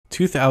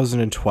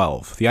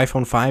2012, the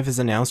iPhone 5 is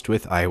announced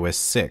with iOS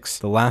 6,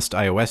 the last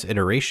iOS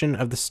iteration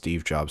of the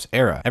Steve Jobs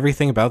era.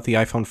 Everything about the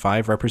iPhone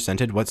 5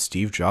 represented what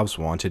Steve Jobs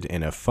wanted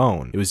in a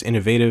phone. It was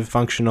innovative,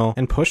 functional,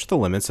 and pushed the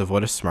limits of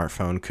what a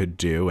smartphone could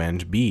do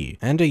and be.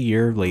 And a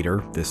year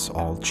later, this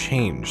all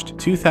changed.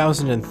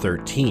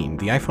 2013,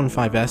 the iPhone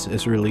 5S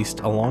is released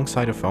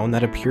alongside a phone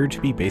that appeared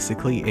to be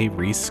basically a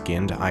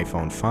reskinned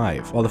iPhone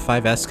 5. While the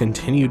 5S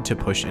continued to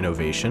push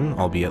innovation,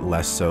 albeit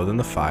less so than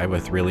the 5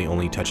 with really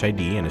only Touch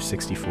ID and a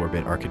 64-bit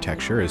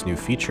architecture as new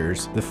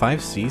features, the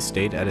 5C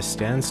stayed at a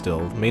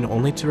standstill, made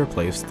only to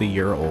replace the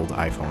year-old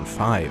iPhone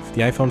 5.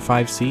 The iPhone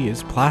 5C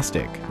is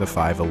plastic, the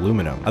 5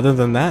 aluminum. Other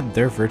than that,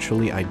 they're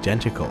virtually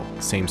identical.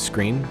 Same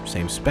screen,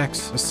 same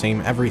specs,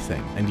 same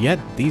everything. And yet,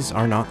 these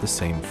are not the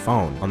same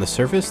phone. On the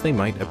surface, they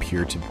might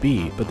appear to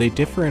be, but they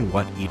differ in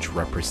what each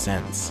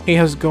represents. Hey,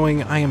 how's it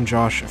going? I am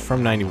Josh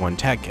from 91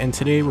 Tech, and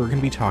today we're going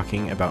to be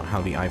talking about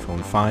how the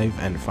iPhone 5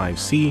 and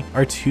 5C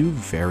are two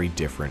very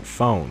different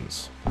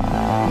phones.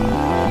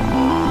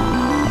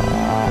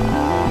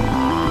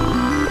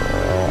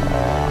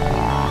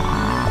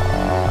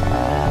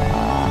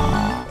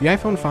 The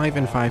iPhone 5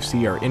 and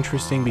 5C are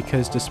interesting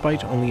because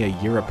despite only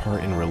a year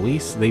apart in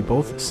release, they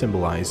both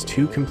symbolize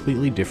two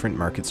completely different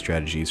market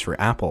strategies for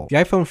Apple. The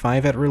iPhone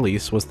 5 at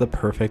release was the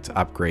perfect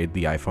upgrade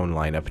the iPhone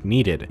lineup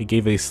needed. It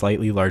gave a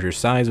slightly larger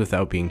size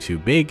without being too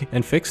big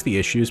and fixed the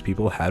issues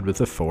people had with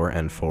the 4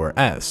 and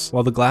 4S.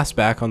 While the glass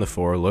back on the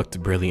 4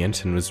 looked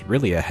brilliant and was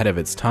really ahead of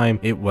its time,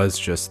 it was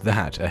just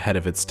that, ahead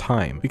of its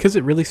time. Because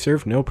it really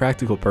served no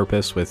practical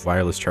purpose with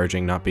wireless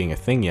charging not being a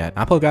thing yet,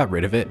 Apple got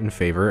rid of it in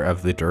favor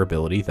of the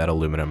durability that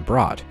aluminum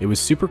brought. It was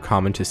super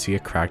common to see a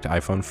cracked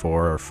iPhone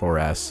 4 or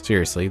 4S.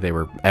 Seriously, they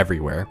were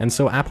everywhere. And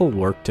so Apple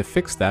worked to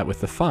fix that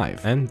with the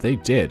 5, and they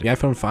did. The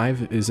iPhone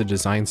 5 is a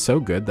design so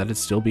good that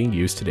it's still being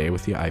used today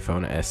with the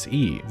iPhone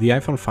SE. The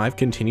iPhone 5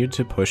 continued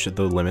to push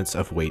the limits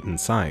of weight and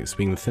size,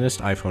 being the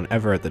thinnest iPhone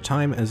ever at the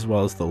time as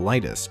well as the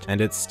lightest,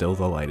 and it's still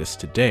the lightest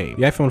today.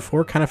 The iPhone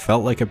 4 kind of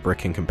felt like a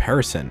brick in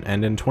comparison,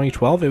 and in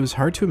 2012 it was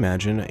hard to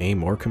imagine a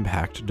more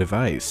compact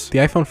device. The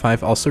iPhone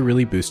 5 also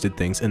really boosted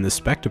things in the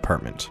spec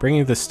department,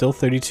 bringing the still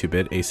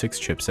 32-bit A6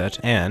 chipset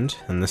and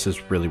this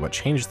is really what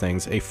changed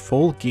things, a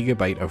full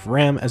gigabyte of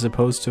RAM as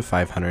opposed to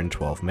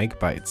 512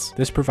 megabytes.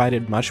 This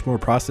provided much more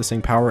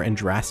processing power and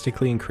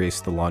drastically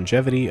increased the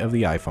longevity of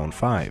the iPhone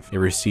 5. It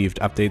received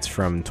updates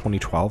from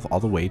 2012 all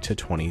the way to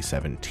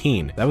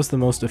 2017. That was the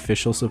most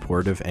official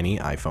support of any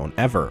iPhone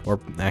ever, or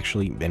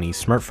actually any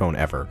smartphone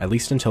ever, at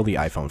least until the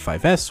iPhone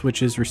 5S,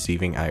 which is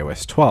receiving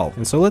iOS 12.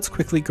 And so let's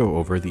quickly go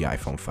over the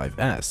iPhone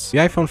 5S. The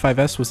iPhone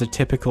 5S was a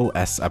typical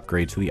S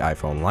upgrade to the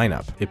iPhone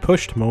lineup. It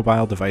pushed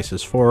mobile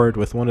devices forward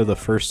with one of the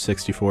first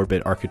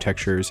 64-bit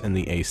architectures in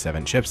the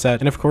A7 chipset,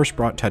 and of course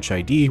brought Touch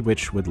ID,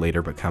 which would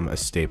later become a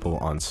staple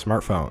on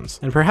smartphones.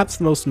 And perhaps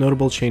the most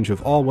notable change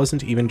of all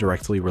wasn't even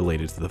directly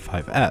related to the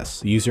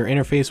 5S. The user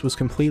interface was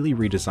completely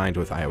redesigned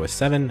with iOS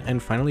 7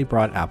 and finally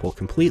brought Apple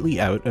completely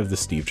out of the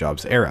Steve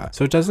Jobs era.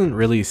 So it doesn't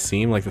really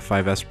seem like the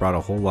 5S brought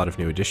a whole lot of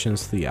new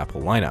additions to the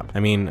Apple lineup. I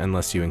mean,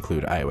 unless you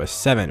include iOS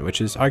 7, which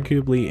is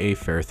arguably a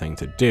fair thing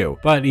to do.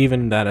 But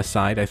even that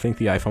aside, I think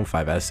the iPhone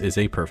 5S is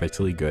a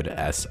perfectly good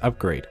S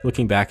upgrade.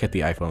 Looking back at the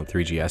iPhone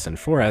 3GS and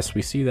 4S,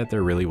 we see that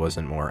there really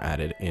wasn't more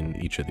added in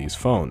each of these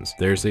phones.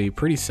 There's a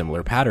pretty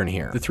similar pattern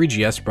here. The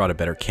 3GS brought a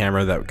better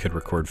camera that could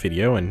record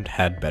video and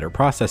had better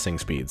processing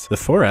speeds. The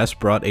 4S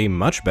brought a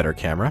much better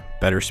camera,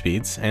 better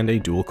speeds, and a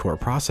dual-core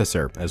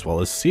processor, as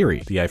well as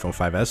Siri. The iPhone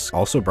 5S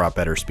also brought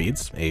better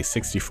speeds, a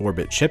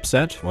 64-bit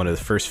chipset, one of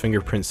the first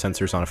fingerprint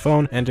sensors on a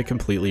phone, and a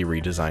completely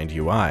redesigned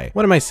UI.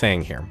 What am I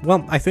saying here?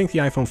 Well, I think the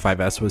iPhone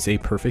 5S was a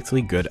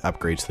perfectly good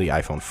upgrade to the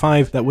iPhone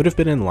 5 that would have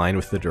been in line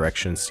with the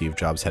direction Steve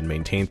Jobs had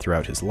maintained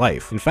throughout his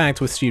life. In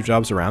fact, with Steve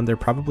Jobs around, there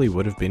probably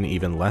would have been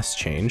even less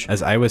change,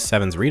 as iOS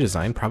 7's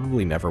redesign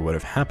probably never would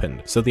have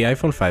happened. So the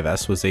iPhone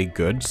 5S was a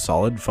good,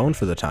 solid phone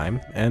for the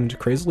time, and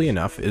crazily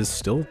enough is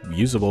still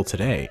usable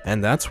today.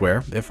 And that's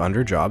where, if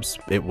under Jobs,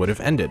 it would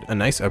have ended. A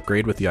nice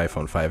upgrade with the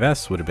iPhone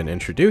 5S would have been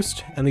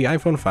introduced, and the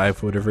iPhone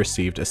 5 would have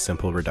received a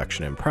simple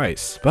reduction in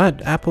price.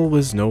 But Apple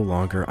was no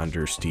longer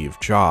under Steve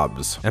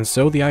Jobs, and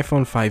so the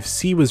iPhone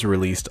 5C was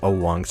released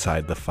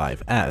alongside the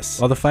 5S.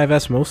 While the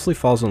 5S mostly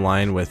falls in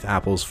line with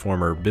Apple's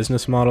former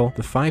business model,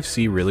 the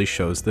 5C really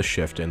shows the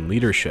shift in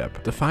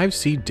leadership. The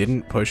 5C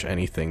didn't push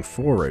anything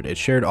forward. It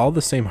shared all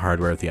the same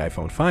hardware as the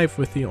iPhone 5,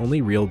 with the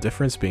only real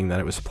difference being that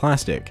it was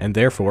plastic, and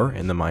therefore,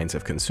 in the minds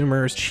of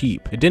consumers,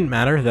 cheap. It didn't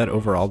matter that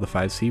overall the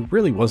 5C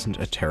really wasn't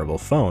a terrible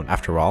phone.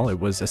 After all, it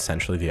was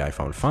essentially the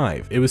iPhone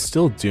 5. It was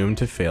still doomed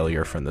to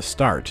failure from the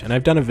start, and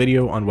I've done a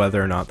video on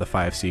whether or not the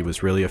 5C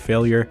was really a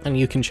failure, and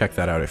you can check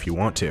that out if you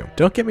want to.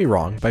 Don't get me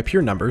wrong, by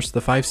pure numbers, the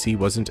 5C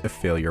wasn't a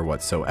failure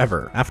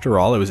whatsoever. After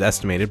all, it was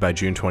estimated by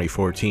June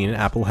 2014,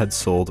 Apple had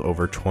sold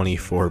over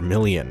 24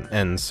 million.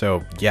 And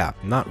so, yeah,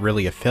 not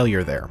really a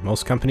failure there.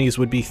 Most companies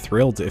would be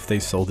thrilled if they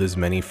sold as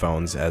many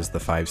phones as the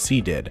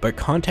 5C did. But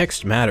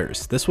context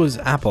matters. This was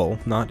Apple,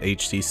 not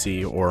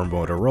HTC or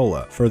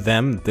Motorola. For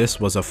them, this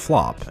was a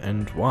flop.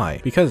 And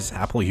why? Because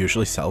Apple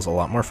usually sells a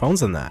lot more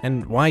phones than that.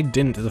 And why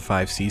didn't the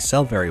 5C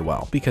sell very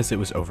well? Because it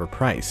was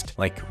overpriced.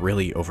 Like,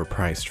 really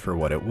overpriced for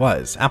what it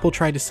was. Apple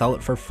tried to sell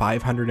it for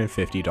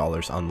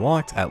 $550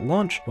 unlocked at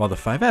launch, while the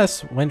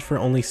 5S went for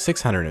only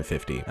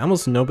 $650.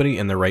 Almost nobody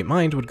in their right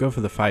mind would go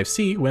for the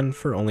 5C when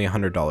for only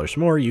 $100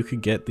 more you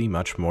could get the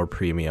much more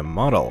premium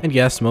model. And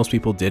yes, most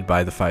people did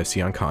buy the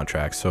 5C on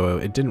contract, so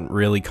it didn't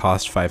really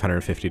cost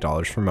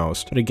 $550 for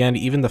most. But again,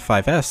 even the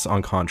 5S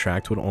on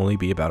contract would only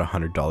be about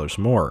 $100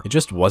 more. It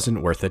just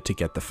wasn't worth it to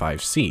get the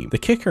 5C. The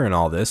kicker in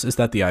all this is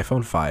that the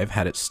iPhone 5,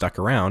 had it stuck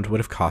around, would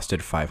have costed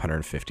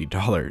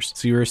 $550.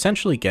 So you're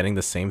essentially getting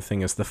the same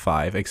thing as the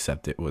 5,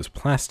 except it was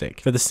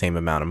plastic, for the same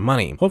amount of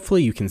money.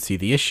 Hopefully you can see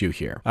the issue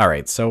here.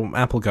 Alright, so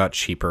Apple got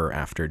cheaper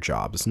after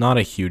Jobs. Not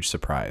a huge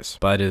surprise.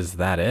 But is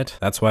that it?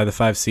 That's why the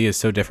 5C is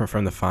so different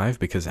from the 5,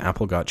 because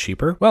Apple got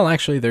cheaper? Well,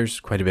 actually, there's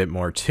quite a bit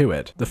more to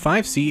it. The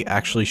 5C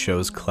actually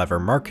shows clever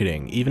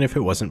marketing, even if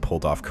it wasn't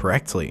pulled off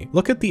correctly.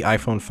 Look at the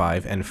iPhone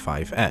 5 and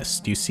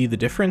 5S. Do you see the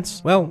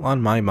difference? Well,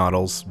 on my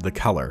models, the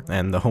color,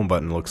 and the home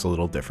button looks a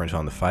little different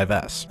on the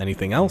 5S.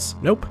 Anything else?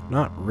 Nope,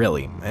 not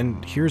really.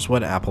 And here's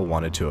what Apple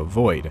wanted to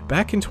avoid.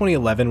 Back in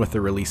 2011, with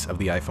the release of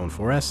the iPhone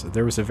 4S,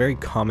 there was a very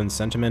common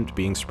sentiment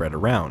being spread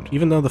around.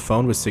 Even though the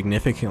phone was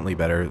significantly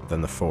better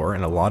than the 4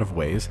 in a lot of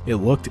ways, it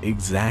looked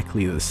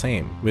exactly the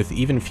same, with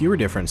even fewer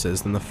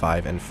differences than the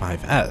 5 and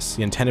 5S.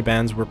 The antenna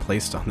bands were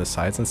placed on the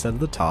sides instead of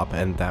the top,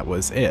 and that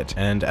was it.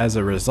 And as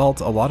a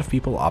result, a lot of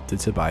people opted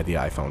to buy the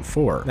iPhone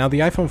 4. Now, the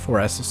iPhone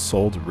 4S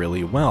sold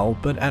really well,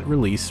 but at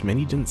release,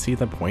 many didn't see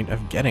the point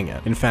of getting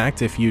it. In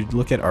fact, if you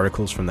look at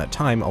articles from that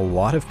time, a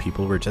lot of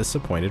people were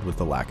disappointed with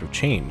the lack of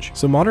change.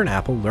 So modern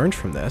Apple learned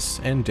from this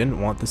and didn't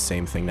want the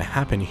same thing to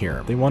happen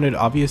here. They wanted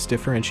obvious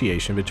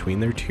differentiation between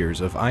their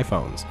tiers of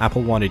iPhones.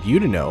 Apple wanted you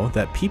to know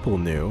that people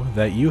knew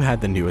that you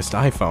had the newest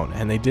iPhone,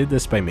 and they did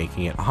this by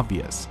making it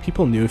obvious.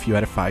 People knew if you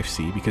had a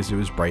 5C because it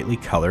was brightly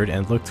colored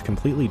and looked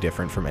completely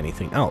different from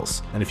anything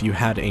else. And if you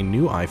had a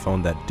new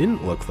iPhone that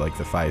didn't look like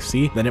the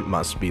 5C, then it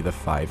must be the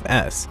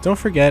 5S. Don't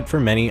forget, for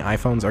many,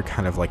 iPhones are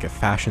kind of like a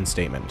fashion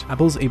statement.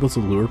 Apple's able to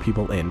lure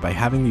people in by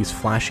having these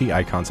flashy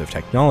icons of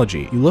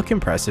technology. You look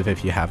impressive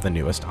if you have the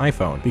newest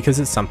iPhone, because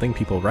it's something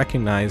people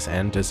recognize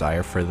and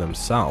desire for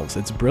themselves.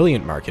 It's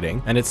brilliant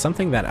marketing, and it's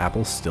something that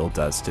Apple still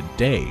does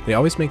today. They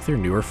always make their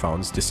newer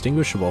phones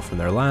distinguishable from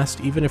their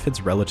last, even if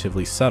it's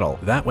relatively subtle.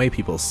 That way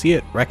people see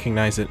it,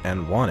 recognize it,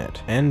 and want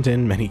it, and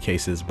in many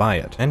cases buy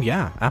it. And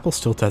yeah, Apple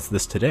still does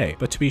this today,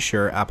 but to be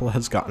sure, Apple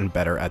has gotten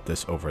better at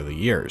this over the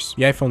years.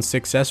 The iPhone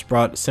 6S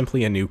brought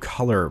simply a new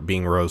color,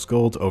 being rose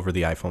gold over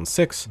the iPhone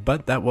 6,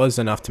 but that was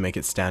enough to make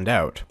it stand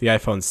out. The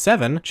iPhone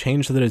 7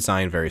 changed the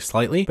design very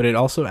slightly, but it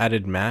also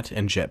added matte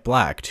and jet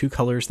black, two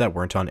colors that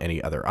weren't on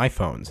any other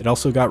iPhones. It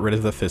also got rid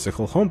of the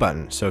physical home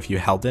button, so if you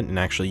held it and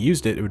actually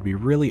used it, it would be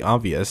really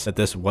obvious that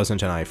this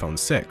wasn't an iPhone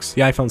 6.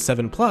 The iPhone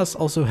 7 Plus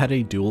also had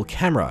a dual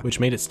camera, which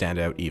made it stand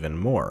out even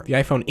more. The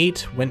iPhone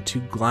 8 went to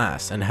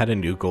glass and had a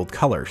new gold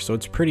color, so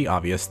it's pretty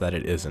obvious that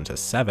it isn't a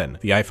 7.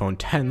 The iPhone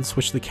 10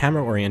 switched the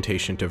camera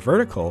orientation to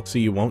vertical, so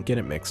you won't get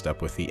it mixed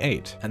up with the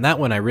 8. And that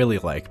one I really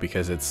like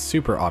because it's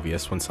super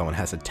obvious when someone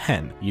has a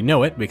 10. You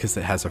know it because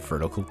it has a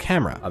vertical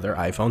camera. Other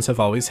iPhones have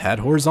always had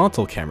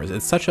horizontal cameras.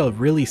 It's such a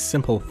really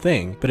simple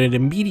thing, but it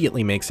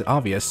immediately makes it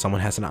obvious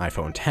someone has an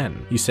iPhone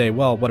 10. You say,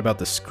 well, what about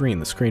the screen?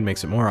 The screen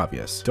makes it more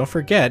obvious. Don't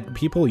forget,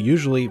 people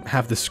usually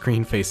have the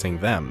screen facing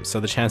them, so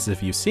the chances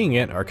of you seeing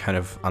it are kind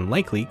of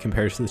unlikely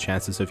compared to the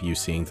chances of you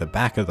seeing the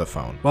back of the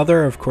phone. While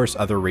there are of course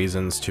other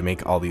reasons to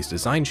make all these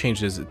design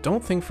changes,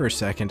 don't think for a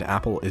second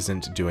Apple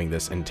isn't doing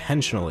this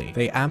intentionally.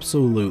 They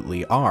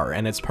absolutely are,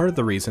 and it's part of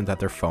the reason that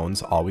their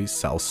phones always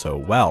sell so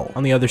well.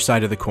 On the other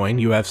side of the coin,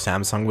 you have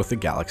Samsung with the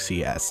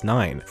Galaxy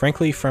S9.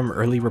 Frankly, from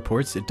early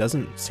reports, it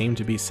doesn't seem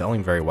to be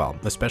selling very well,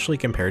 especially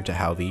compared to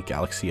how the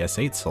Galaxy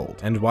S8 sold.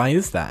 And why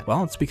is that?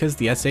 Well, it's because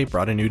the S8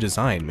 brought a new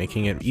design,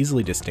 making it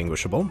easily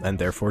distinguishable and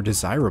therefore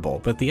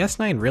desirable, but the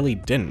S9 really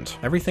didn't.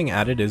 Everything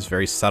added is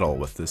very subtle,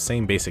 with the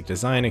same basic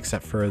design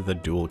except for the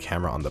dual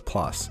camera on the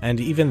Plus. And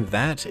even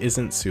that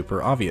isn't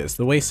super obvious.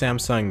 The way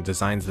Samsung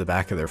designs the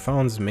back of their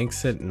phones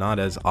makes it not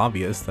as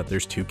obvious that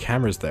there's two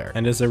cameras there.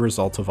 And as a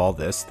result of all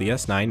this, the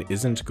S9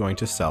 isn't going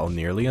to sell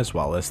nearly as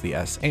well as the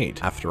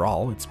S8. After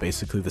all, it's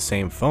basically the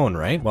same phone,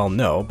 right? Well,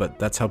 no, but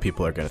that's how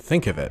people are going to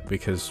think of it,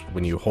 because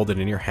when you hold it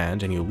in your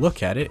hand and you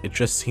look at it, it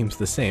just seems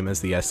the same as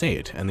the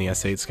S8, and the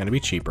S8 is going to be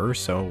cheaper,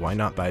 so why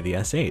not buy the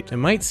S8? It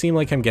might seem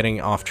like I'm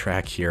getting off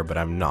track here, but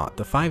I'm not.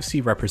 The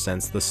 5C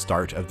represents the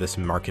start of this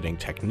marketing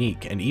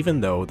technique, and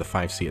even though the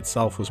 5C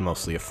itself was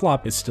mostly a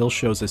flop, it still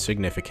shows a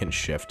significant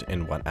shift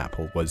in what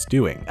Apple was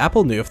doing.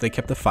 Apple knew if they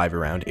kept the 5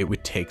 around, it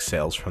would take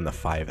sales from the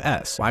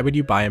 5S. Why would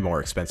you buy a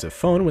more expensive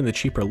phone when the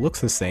cheaper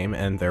looks the same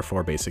and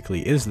therefore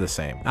basically is the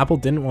same? Apple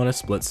didn't want to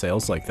split sales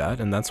sales like that,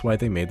 and that's why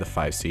they made the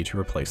 5C to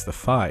replace the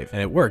 5.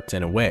 And it worked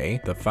in a way.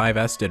 The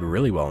 5S did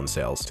really well in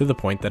sales, to the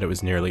point that it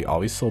was nearly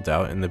always sold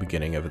out in the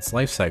beginning of its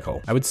life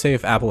cycle. I would say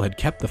if Apple had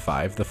kept the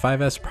 5, the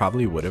 5S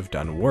probably would have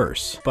done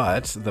worse.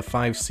 But the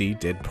 5C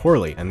did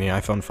poorly, and the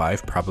iPhone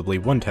 5 probably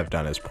wouldn't have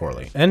done as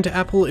poorly. And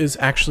Apple is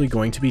actually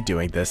going to be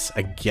doing this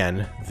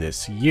again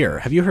this year.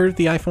 Have you heard of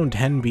the iPhone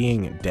 10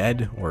 being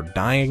dead or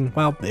dying?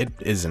 Well, it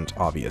isn't,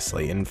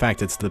 obviously. In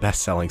fact, it's the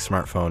best-selling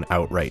smartphone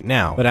out right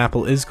now, but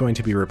Apple is going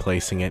to be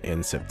replacing it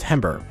in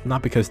September.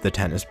 Not because the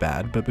 10 is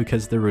bad, but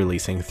because they're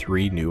releasing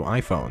 3 new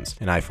iPhones.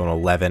 An iPhone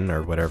 11,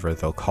 or whatever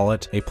they'll call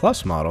it, a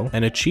Plus model,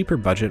 and a cheaper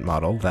budget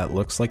model that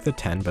looks like the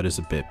 10 but is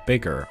a bit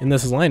bigger. In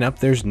this lineup,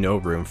 there's no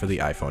room for the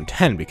iPhone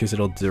 10 because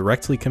it'll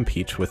directly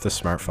compete with the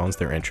smartphones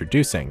they're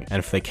introducing, and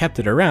if they kept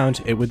it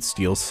around, it would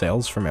steal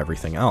sales from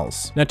everything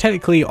else. Now,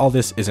 technically, all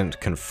this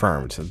isn't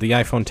confirmed. The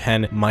iPhone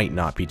 10 might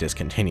not be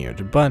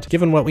discontinued, but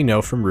given what we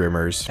know from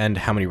rumors and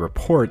how many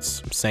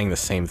reports saying the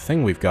same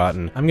thing we've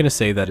gotten, I'm going to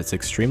say that it's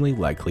extremely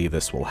likely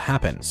this will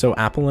happen. So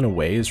Apple, in a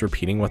way, is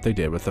repeating what they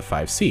did with the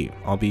 5C,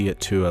 albeit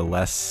to a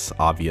less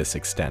obvious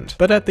extent.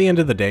 But at the end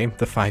of the day,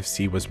 the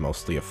 5C was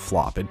mostly a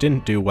flop. It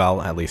didn't do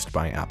well, at least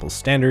by Apple's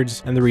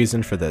standards, and the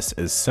reason for this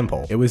is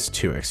simple. It was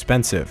too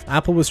expensive.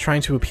 Apple was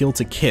trying to appeal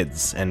to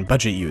kids and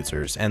budget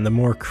users and the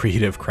more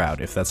creative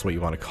crowd, if that's what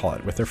you want to call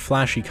it, with their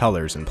flashy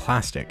colors and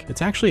plastic.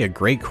 It's actually a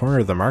great corner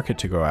of the market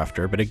to go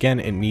after, but again,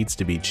 it needs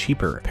to be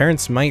cheaper.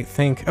 Parents might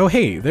think, oh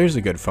hey, there's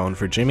a good phone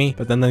for Jimmy,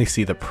 but then they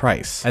see the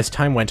price. As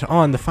time went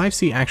on, the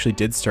 5C actually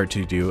did start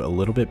to do a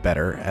little bit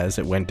better as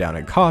it went down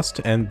in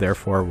cost, and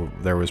therefore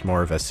there was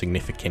more of a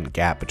significant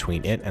gap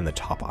between it and the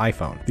top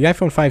iPhone. The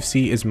iPhone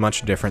 5C is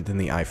much different than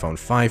the iPhone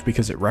 5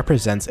 because it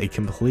represents a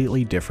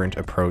completely different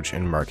approach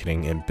in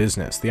marketing and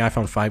business. The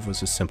iPhone 5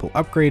 was a simple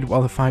upgrade,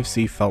 while the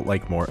 5C felt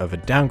like more of a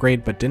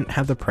downgrade but didn't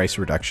have the price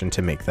reduction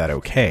to make that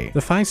okay. The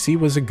 5C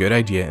was a good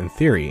idea in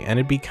theory, and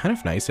it'd be kind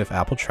of nice if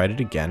Apple tried it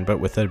again but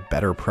with a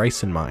better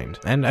price in mind.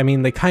 And I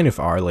mean, they kind of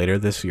are later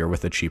this year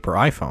with a cheaper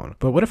iPhone.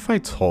 But what if I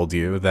told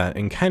you that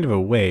in kind of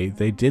a way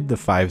they did the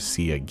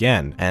 5C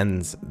again,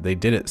 and they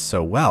did it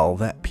so well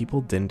that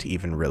people didn't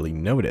even really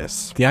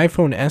notice? The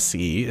iPhone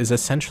SE is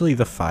essentially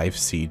the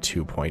 5C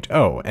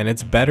 2.0, and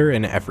it's better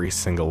in every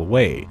single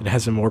way. It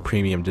has a more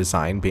premium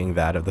design, being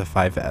that of the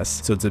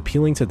 5S, so it's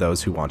appealing to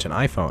those who want an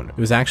iPhone. It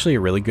was actually a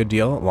really good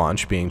deal at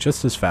launch, being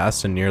just as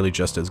fast and nearly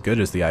just as good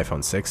as the iPhone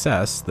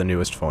 6S, the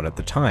newest phone at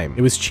the time.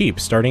 It was cheap,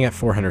 starting at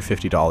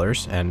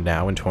 $450, and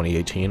now in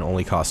 2018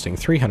 only costing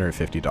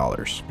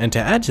 $350. And to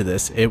add to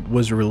this, it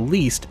was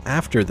released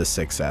after the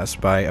 6S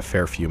by a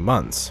fair few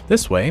months.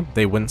 This way,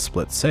 they wouldn't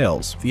split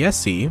sales. The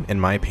SE, in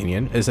my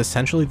opinion, is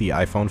essentially the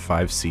iPhone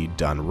 5C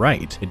done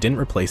right. It didn't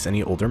replace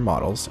any older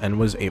models and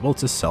was able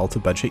to sell to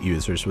budget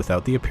users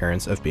without the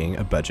appearance of being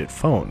a budget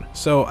phone.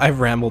 So I've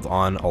rambled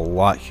on a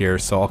lot here,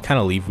 so I'll kind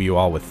of leave you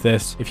all with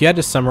this. If you had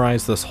to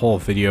summarize this whole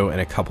video in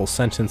a couple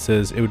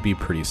sentences, it would be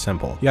pretty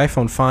simple. The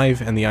iPhone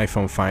 5 and the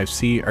iPhone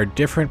 5C are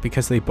different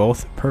because they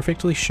both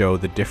perfectly show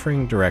the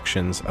differing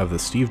directions of the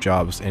Steve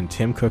Jobs and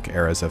Tim Cook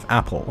eras of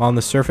Apple. While on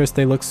the surface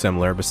they look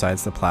similar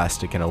besides the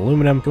plastic and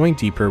aluminum, going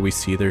deeper we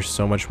see there's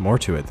so much more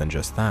to it than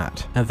just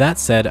that. Now that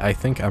said, I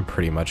think I'm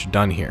pretty much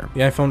done here.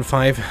 The iPhone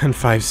 5 and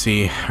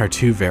 5C are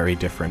two very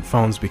different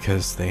phones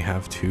because they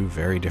have two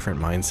very different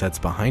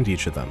mindsets behind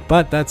each of them.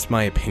 But that's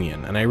my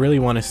opinion, and I really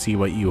want to see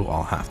what you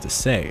all have to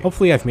say.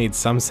 Hopefully I've made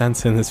some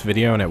sense in this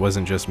video and it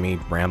wasn't just me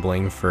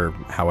rambling for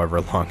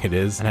however long it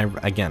is, and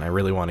I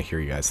really want to hear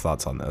you guys'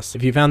 thoughts on this.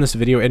 If you found this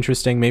video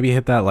interesting, maybe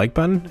hit that like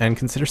button and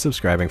consider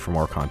subscribing for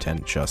more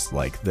content just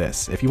like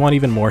this. If you want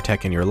even more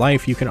tech in your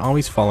life, you can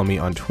always follow me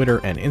on Twitter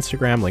and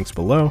Instagram, links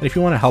below. And if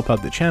you want to help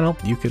out the channel,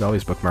 you could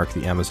always bookmark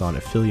the Amazon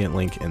affiliate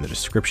link in the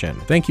description.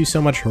 Thank you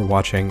so much for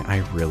watching, I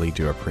really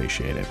do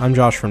appreciate it. I'm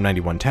Josh from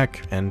 91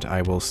 Tech, and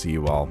I will see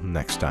you all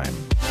next time.